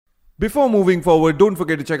Before moving forward, don't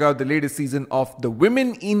forget to check out the latest season of the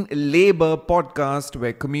Women in Labour podcast,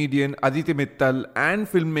 where comedian Aditi Mittal and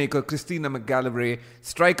filmmaker Christina McGallivray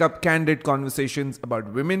strike up candid conversations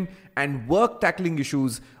about women and work-tackling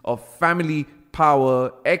issues of family,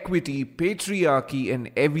 power, equity, patriarchy, and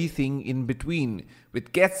everything in between,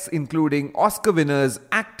 with guests including Oscar winners,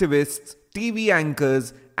 activists, TV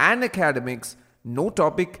anchors, and academics. No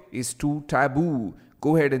topic is too taboo.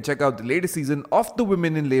 Go ahead and check out the latest season of the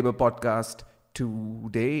Women in Labour podcast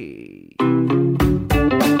today.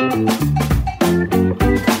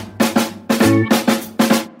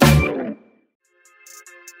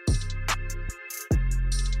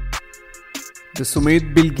 The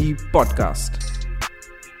Sumedh Bilgi podcast.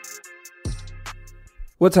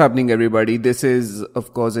 What's happening, everybody? This is,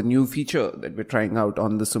 of course, a new feature that we're trying out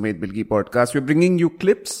on the Sumedh Bilgi podcast. We're bringing you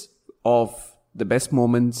clips of the best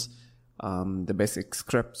moments, the best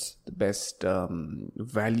scripts, the best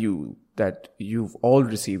value that you've all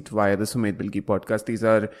received via the Sumedh Bilgi podcast. These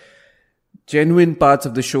are genuine parts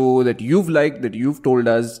of the show that you've liked, that you've told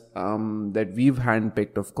us, that we've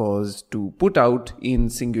handpicked, of course, to put out in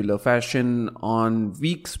singular fashion on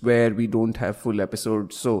weeks where we don't have full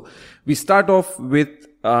episodes. So we start off with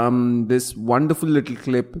this wonderful little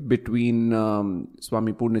clip between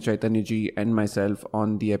Swami Punrnachaitanya ji and myself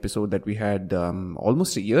on the episode that we had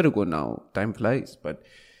almost a year ago now. Time flies, but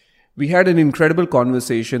we had an incredible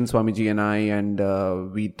conversation, Swamiji and I, and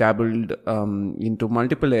we dabbled into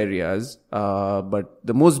multiple areas. But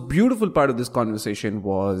the most beautiful part of this conversation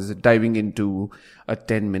was diving into a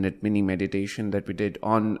 10-minute mini meditation that we did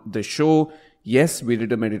on the show. Yes, we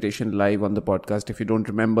did a meditation live on the podcast. If you don't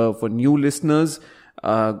remember, for new listeners,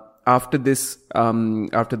 after this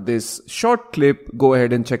short clip, go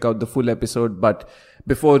ahead and check out the full episode. But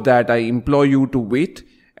before that, I implore you to wait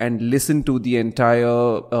and listen to the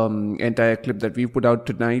entire clip that we put out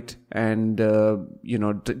tonight, and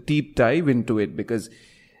deep dive into it, because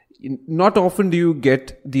not often do you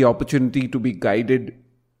get the opportunity to be guided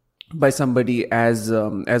by somebody as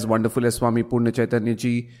wonderful as Swami Punrnachaitanya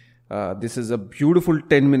ji. This is a beautiful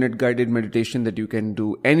 10-minute guided meditation that you can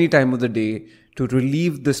do any time of the day to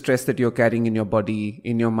relieve the stress that you're carrying in your body,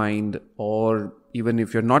 in your mind, or even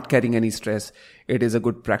if you're not carrying any stress, it is a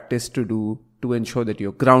good practice to do to ensure that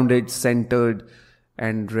you're grounded, centered,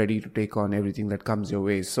 and ready to take on everything that comes your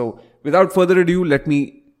way. So without further ado, let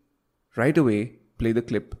me right away play the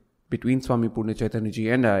clip between Swami Punrnachaitanya ji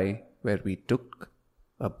and I, where we took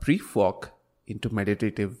a brief walk into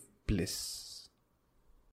meditative bliss.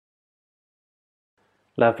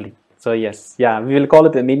 Lovely. So yes, we will call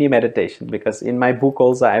it a mini meditation, because in my book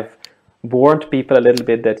also I've warned people a little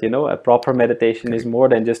bit that, a proper meditation is more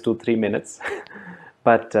than just 2-3 minutes.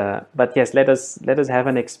 But yes, let us have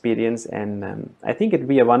an experience, and I think it'd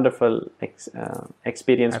be a wonderful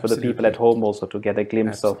experience for the people at home also to get a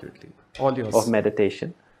glimpse of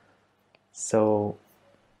meditation. So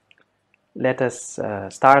let us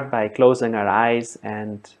start by closing our eyes,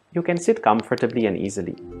 and you can sit comfortably and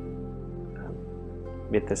easily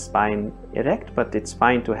with the spine erect, but it's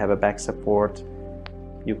fine to have a back support.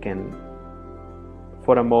 You can,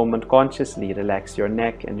 for a moment, consciously relax your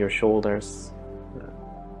neck and your shoulders,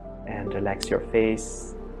 and relax your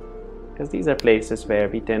face, because these are places where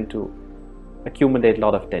we tend to accumulate a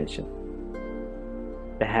lot of tension.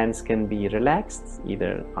 The hands can be relaxed,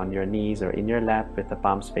 either on your knees or in your lap with the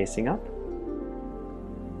palms facing up.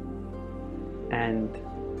 And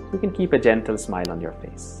you can keep a gentle smile on your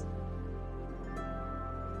face.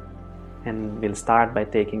 And we'll start by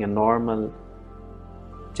taking a normal,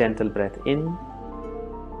 gentle breath in,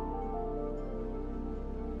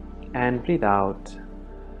 and breathe out.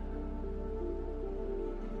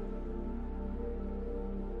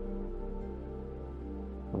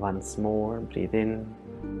 Once more, breathe in,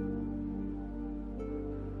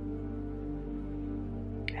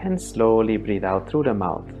 and slowly breathe out through the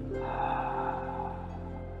mouth.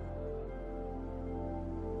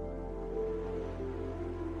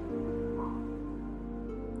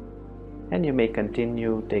 And you may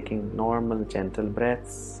continue taking normal, gentle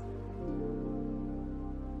breaths.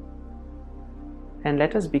 And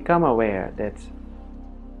let us become aware that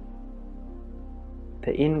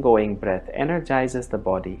the ingoing breath energizes the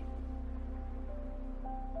body,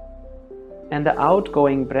 and the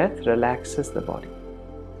outgoing breath relaxes the body.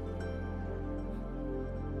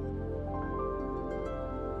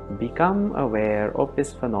 Become aware of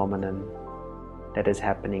this phenomenon that is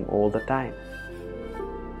happening all the time.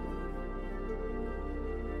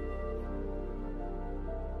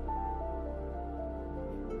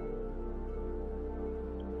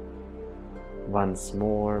 Once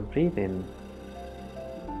more, breathe in.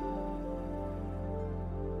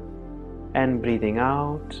 And breathing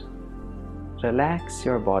out, relax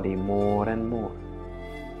your body more and more.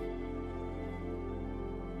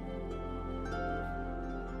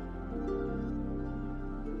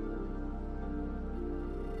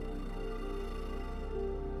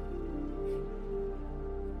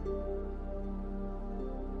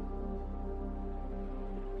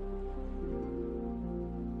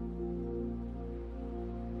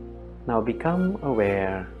 Now become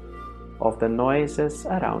aware of the noises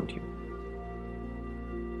around you,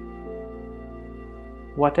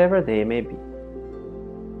 whatever they may be.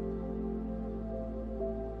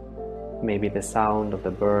 Maybe the sound of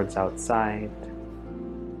the birds outside,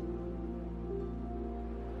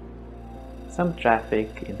 some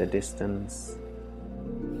traffic in the distance,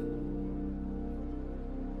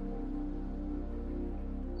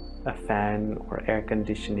 a fan or air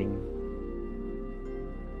conditioning,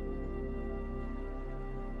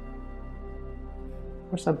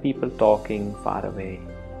 or some people talking far away.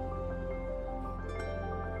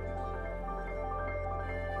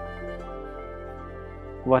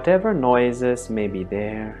 Whatever noises may be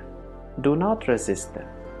there, do not resist them.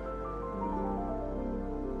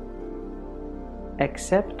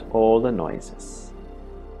 Accept all the noises.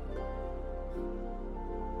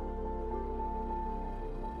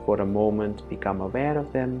 For a moment, become aware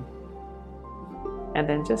of them, and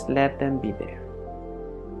then just let them be there.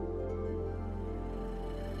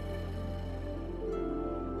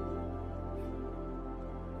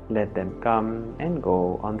 Let them come and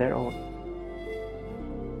go on their own.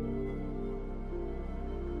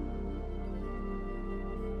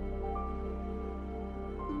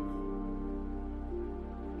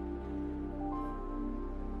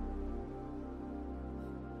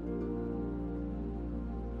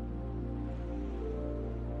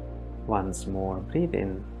 Once more, breathe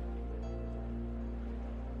in.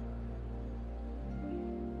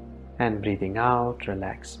 And breathing out,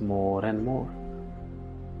 relax more and more.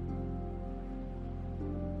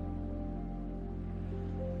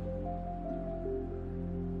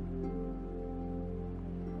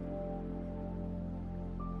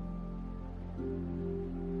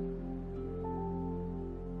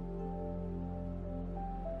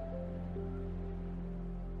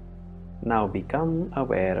 Now become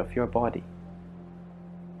aware of your body.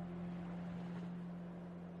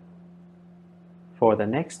 For the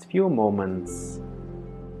next few moments,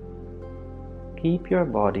 keep your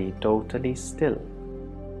body totally still,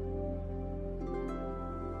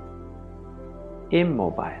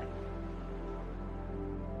 immobile,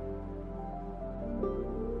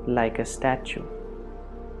 like a statue.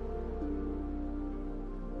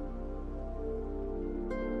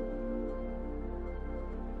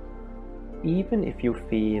 Even if you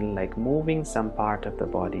feel like moving some part of the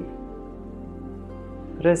body,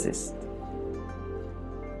 resist.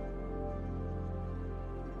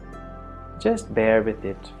 Just bear with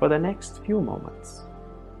it for the next few moments.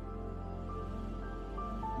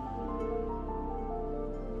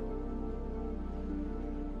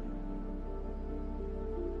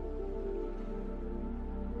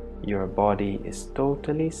 Your body is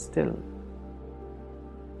totally still.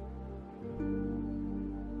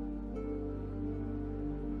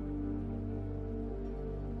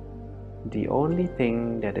 The only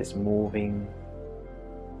thing that is moving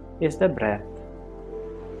is the breath,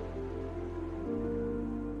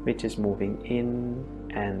 which is moving in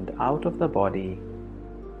and out of the body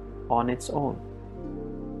on its own,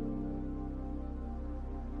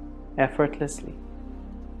 effortlessly.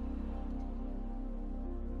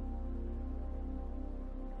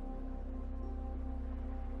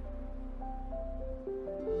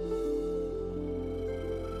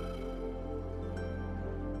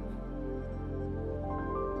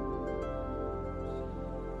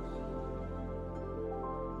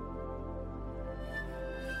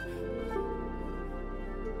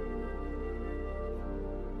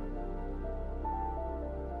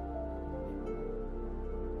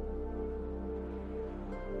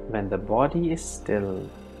 When the body is still,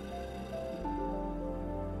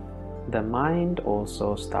 the mind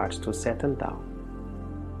also starts to settle down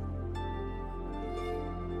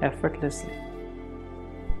effortlessly.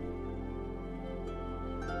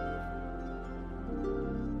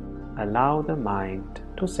 Allow the mind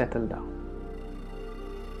to settle down.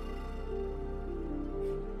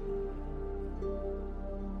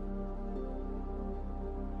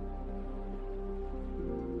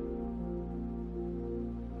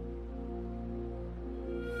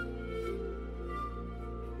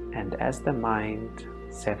 And as the mind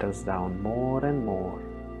settles down more and more,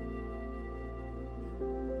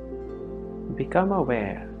 become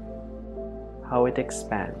aware how it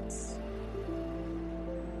expands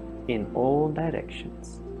in all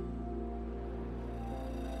directions,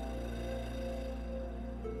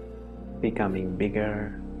 becoming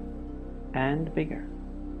bigger and bigger.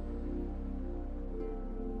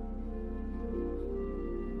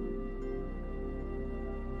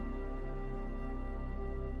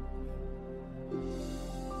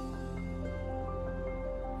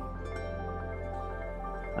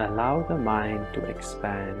 Allow the mind to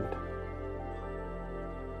expand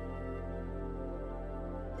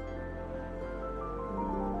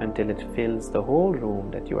until it fills the whole room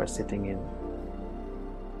that you are sitting in,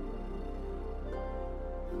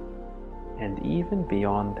 and even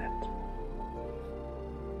beyond that.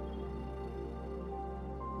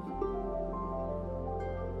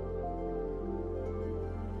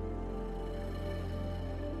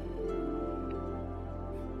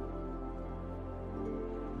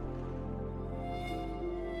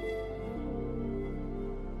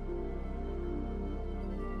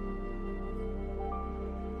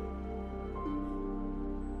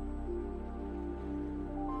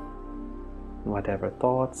 Whatever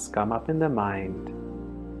thoughts come up in the mind,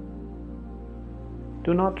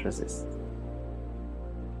 do not resist.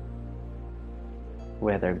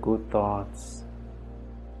 Whether good thoughts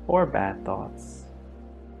or bad thoughts,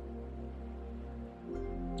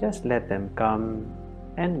 just let them come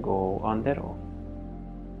and go on their own.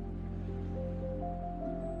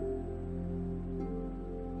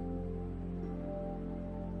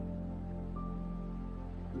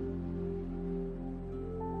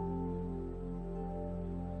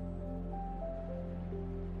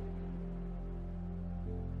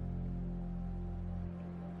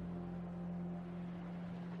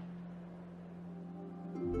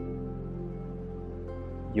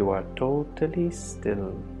 You are totally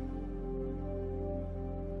still,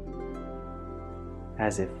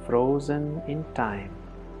 as if frozen in time.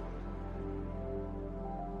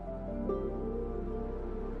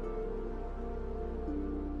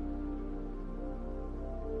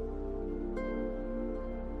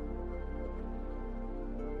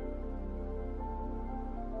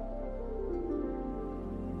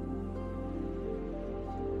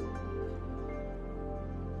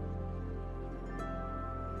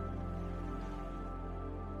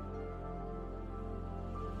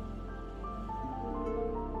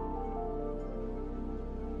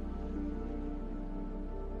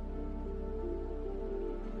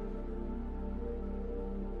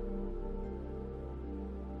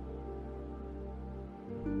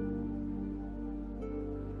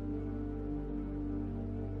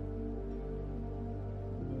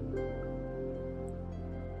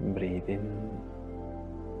 Breathe in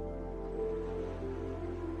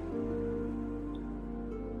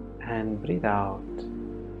and breathe out.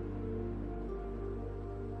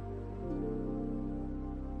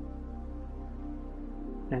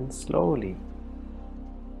 And slowly,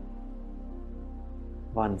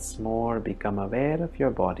 once more become aware of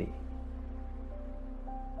your body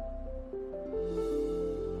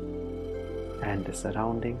and the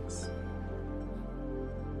surroundings.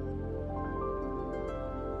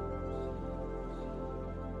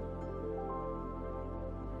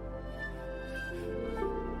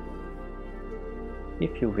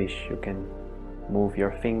 If you wish, you can move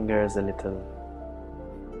your fingers a little.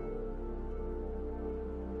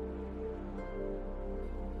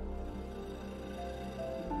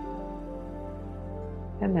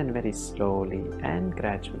 And then very slowly and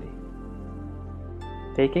gradually,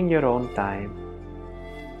 taking your own time,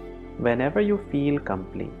 whenever you feel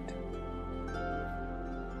complete,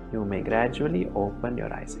 you may gradually open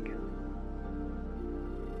your eyes again.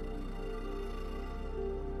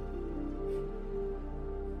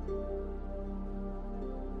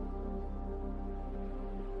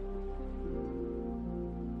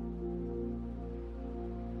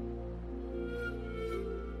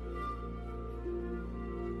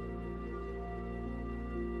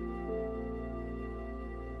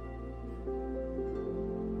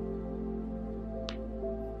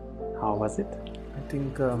 How was it? I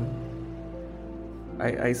think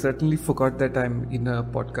I certainly forgot that I'm in a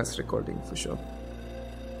podcast recording for sure.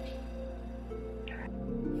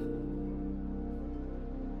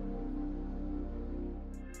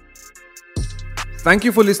 Thank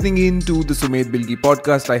you for listening in to the Sumedh Bilgi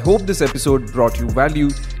podcast. I hope this episode brought you value.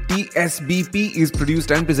 TSBP is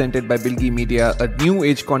produced and presented by Bilgi Media, a new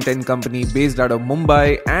age content company based out of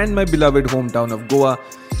Mumbai and my beloved hometown of Goa.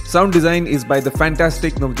 Sound design is by the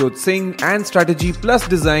fantastic Navjot Singh and strategy plus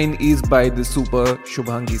design is by the super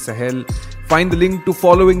Shubhangi Sahel. Find the link to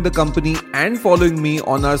following the company and following me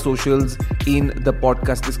on our socials in the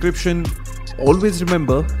podcast description. Always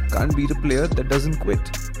remember, can't beat a player that doesn't quit.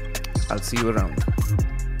 I'll see you around.